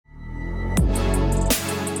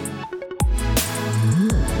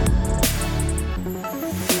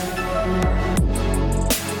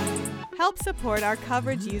Help support our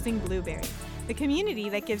coverage using Blueberry, the community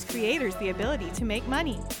that gives creators the ability to make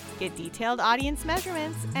money, get detailed audience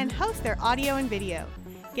measurements, and host their audio and video.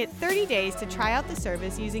 Get 30 days to try out the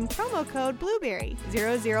service using promo code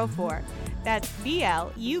Blueberry004. That's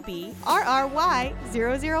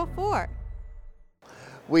BLUBRRY004.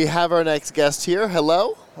 We have our next guest here.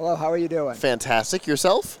 Hello. Hello, how are you doing? Fantastic.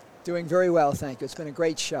 Yourself? Doing very well, thank you. It's been a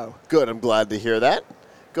great show. Good. I'm glad to hear that.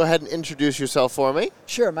 Go ahead and introduce yourself for me.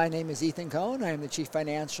 Sure. My name is Ethan Cohn. I am the Chief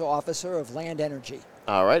Financial Officer of Land Energy.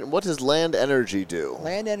 All right. What does Land Energy do?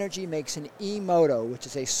 Land Energy makes an MOTO, which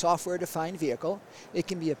is a software-defined vehicle. It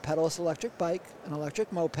can be a pedalless electric bike, an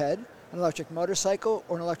electric moped, an electric motorcycle,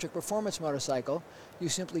 or an electric performance motorcycle. You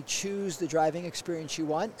simply choose the driving experience you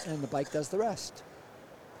want, and the bike does the rest.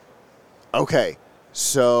 Okay.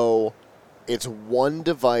 So it's one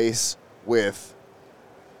device with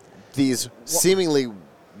these seemingly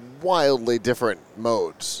wildly different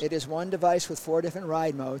modes. It is one device with 4 different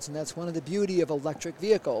ride modes, and that's one of the beauty of electric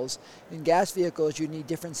vehicles. In gas vehicles, you need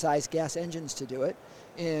different sized gas engines to do it.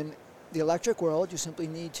 In the electric world, you simply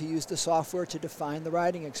need to use the software to define the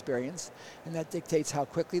riding experience, and that dictates how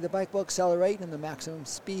quickly the bike will accelerate and the maximum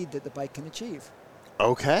speed that the bike can achieve.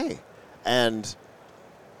 Okay. And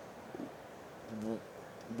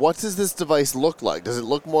what does this device look like? Does it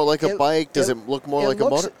look more like a bike? Does it look more like a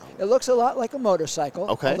motor? It looks a lot like a motorcycle,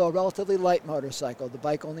 okay, although a relatively light motorcycle. The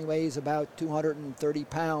bike only weighs about 230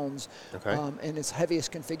 pounds in its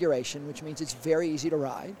heaviest configuration, which means it's very easy to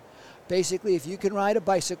ride. Basically, if you can ride a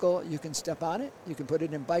bicycle, you can step on it, you can put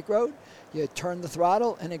it in bike road, you turn the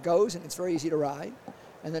throttle, and it goes, and it's very easy to ride.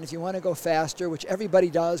 And then if you want to go faster, which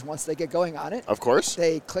everybody does once they get going on it, of course,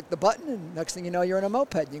 they click the button, and next thing you know, you're in a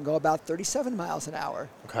moped. You can go about 37 miles an hour.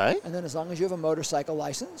 Okay. And then as long as you have a motorcycle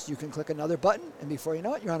license, you can click another button, and before you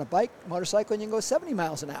know it, you're on a bike, motorcycle, and you can go 70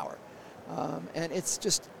 miles an hour. And it's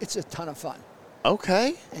a ton of fun.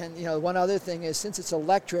 Okay. And, one other thing is, since it's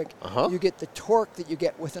electric, you get the torque that you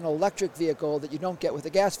get with an electric vehicle that you don't get with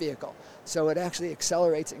a gas vehicle. So it actually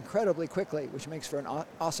accelerates incredibly quickly, which makes for an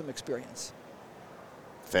awesome experience.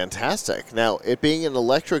 Fantastic. Now, it being an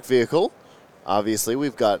electric vehicle, obviously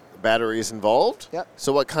we've got batteries involved. Yep.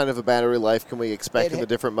 So what kind of a battery life can we expect in the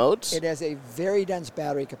different modes? It has a very dense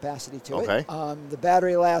battery capacity to it. Okay. The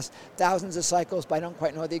battery lasts thousands of cycles, but I don't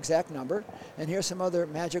quite know the exact number. And here's some other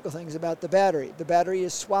magical things about the battery. The battery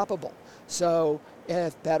is swappable. So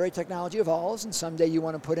if battery technology evolves and someday you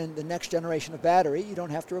want to put in the next generation of battery, you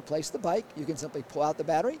don't have to replace the bike. You can simply pull out the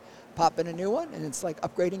battery, pop in a new one, and it's like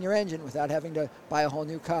upgrading your engine without having to buy a whole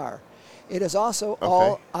new car. It is also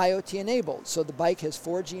all IoT enabled, so the bike has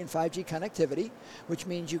 4G and 5G connectivity, which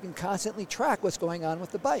means you can constantly track what's going on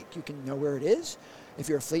with the bike. You can know where it is. If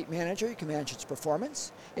you're a fleet manager, you can manage its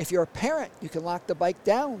performance. If you're a parent, you can lock the bike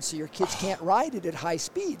down so your kids can't ride it at high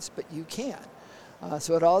speeds, but you can.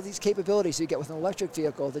 So it all these capabilities you get with an electric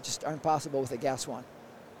vehicle that just aren't possible with a gas one.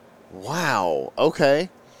 Wow. Okay.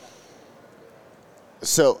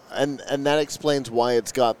 So, and that explains why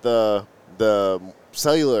it's got the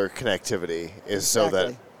cellular connectivity is so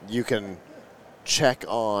that you can check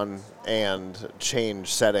on and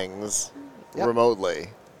change settings remotely.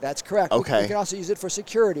 That's correct. Okay. We can also use it for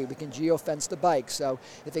security. We can geofence the bike. So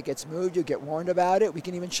if it gets moved, you get warned about it. We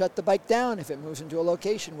can even shut the bike down if it moves into a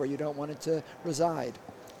location where you don't want it to reside.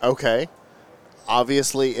 Okay.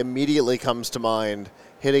 Obviously, immediately comes to mind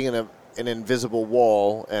hitting an invisible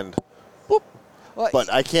wall and whoop. Well,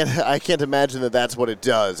 but I can't imagine that that's what it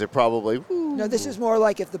does. It probably... No, this is more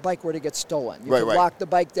like if the bike were to get stolen. You could lock the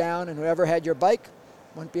bike down, and whoever had your bike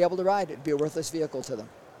wouldn't be able to ride it. It'd be a worthless vehicle to them.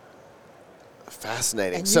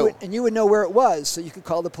 Fascinating. And you would know where it was, so you could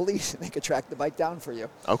call the police, and they could track the bike down for you.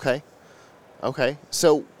 Okay.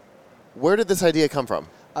 So where did this idea come from?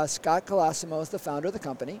 Scott Colosimo is the founder of the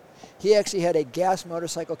company. He actually had a gas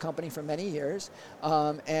motorcycle company for many years,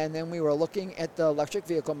 and then we were looking at the electric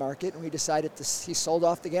vehicle market, and we decided he sold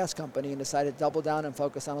off the gas company and decided to double down and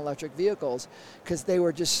focus on electric vehicles because they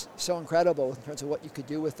were just so incredible in terms of what you could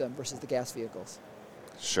do with them versus the gas vehicles.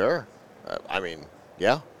 Sure.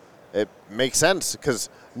 Yeah, it makes sense because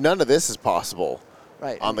none of this is possible.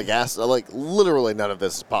 Right. On the gas, literally none of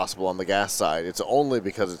this is possible on the gas side. It's only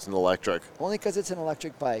because it's an electric. Only because it's an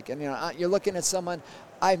electric bike. And, you're looking at someone,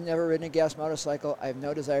 I've never ridden a gas motorcycle. I have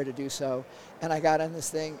no desire to do so. And I got on this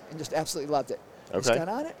thing and just absolutely loved it. I just got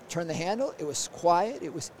on it, turned the handle. It was quiet.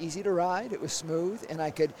 It was easy to ride. It was smooth. And I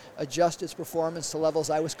could adjust its performance to levels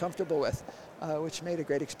I was comfortable with, which made a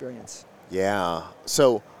great experience. Yeah.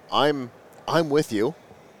 So I'm with you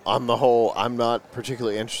on the whole. I'm not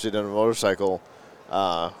particularly interested in a motorcycle.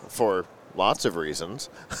 For lots of reasons,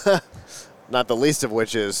 not the least of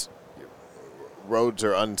which is roads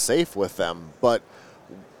are unsafe with them, but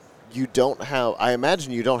you don't have, I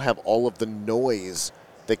imagine you don't have all of the noise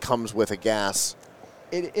that comes with a gas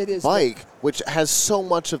It is bike, which has so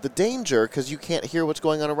much of the danger because you can't hear what's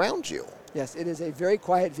going on around you. Yes, it is a very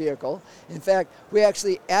quiet vehicle. In fact, we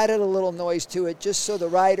actually added a little noise to it just so the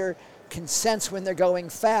rider can sense when they're going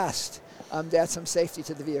fast. To add some safety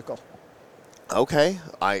to the vehicle. Okay,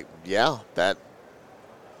 that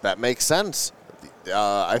makes sense.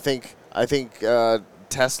 I think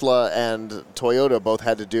Tesla and Toyota both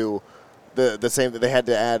had to do the same. They had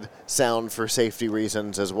to add sound for safety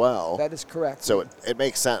reasons as well. That is correct. So it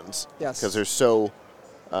makes sense. Yes. Because they're so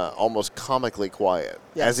almost comically quiet,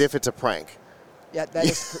 yes. as if it's a prank. Yeah,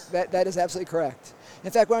 that is absolutely correct. In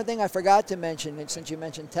fact, one thing I forgot to mention, and since you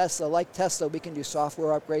mentioned Tesla, like Tesla, we can do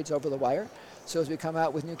software upgrades over the wire. So as we come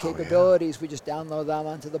out with new capabilities, we just download them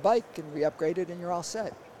onto the bike and re-upgrade it, and you're all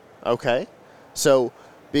set. Okay. So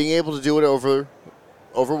being able to do it over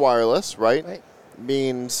wireless, right?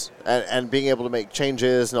 Means, and being able to make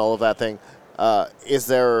changes and all of that thing, is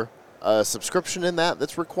there a subscription in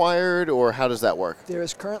that's required, or how does that work? There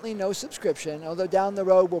is currently no subscription, although down the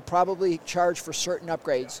road we'll probably charge for certain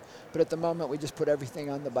upgrades. But at the moment, we just put everything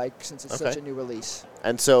on the bike since it's such a new release.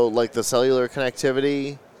 And so, like the cellular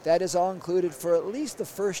connectivity? That is all included for at least the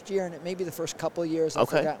first year, and it may be the first couple of years. I've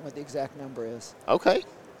forgotten what the exact number is. Okay.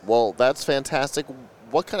 Well, that's fantastic.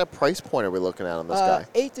 What kind of price point are we looking at on this guy?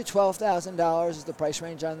 $8,000 to $12,000 is the price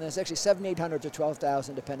range on this. Actually, $7,800 to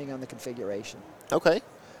 $12,000, depending on the configuration. Okay.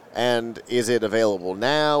 And is it available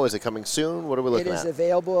now? Is it coming soon? What are we looking at? It is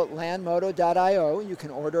available at landmoto.io. You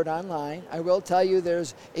can order it online. I will tell you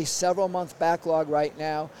there's a several-month backlog right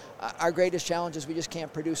now. Our greatest challenge is we just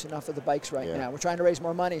can't produce enough of the bikes right now. We're trying to raise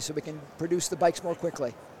more money so we can produce the bikes more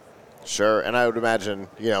quickly. Sure, and I would imagine,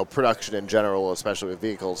 production in general, especially with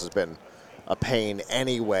vehicles, has been a pain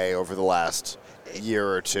anyway over the last year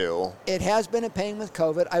or two. It has been a pain with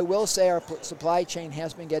COVID. I will say our supply chain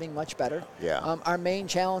has been getting much better. Yeah. Our main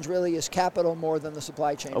challenge really is capital more than the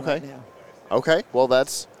supply chain right now. Okay. Well,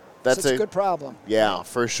 that's a good problem. Yeah,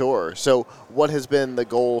 for sure. So what has been the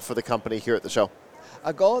goal for the company here at the show?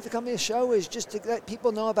 A goal of the company's show is just to let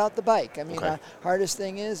people know about the bike. I mean, hardest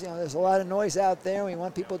thing is, there's a lot of noise out there. We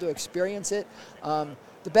want people to experience it.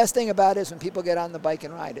 The best thing about it is when people get on the bike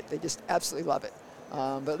and ride it. They just absolutely love it.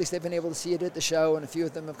 But at least they've been able to see it at the show, and a few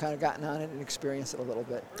of them have kind of gotten on it and experienced it a little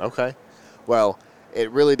bit. Okay. Well,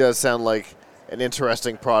 it really does sound like an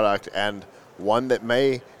interesting product, and one that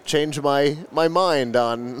may change my mind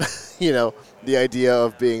on, the idea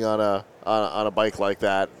of being on a bike like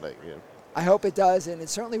that. I hope it does, and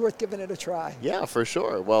it's certainly worth giving it a try. Yeah, for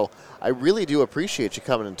sure. Well, I really do appreciate you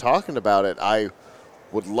coming and talking about it. I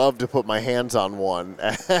would love to put my hands on one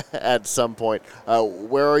at some point.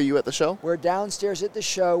 Where are you at the show? We're downstairs at the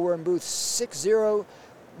show. We're in booth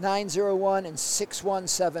 60901 and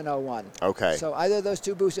 61701. Okay. So either of those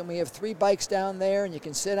two booths, and we have 3 bikes down there, and you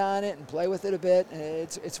can sit on it and play with it a bit, and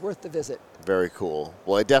it's worth the visit. Very cool.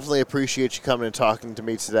 Well, I definitely appreciate you coming and talking to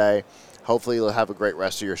me today. Hopefully you'll have a great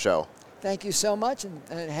rest of your show. Thank you so much,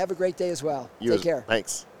 and have a great day as well. Take care.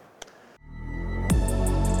 Thanks.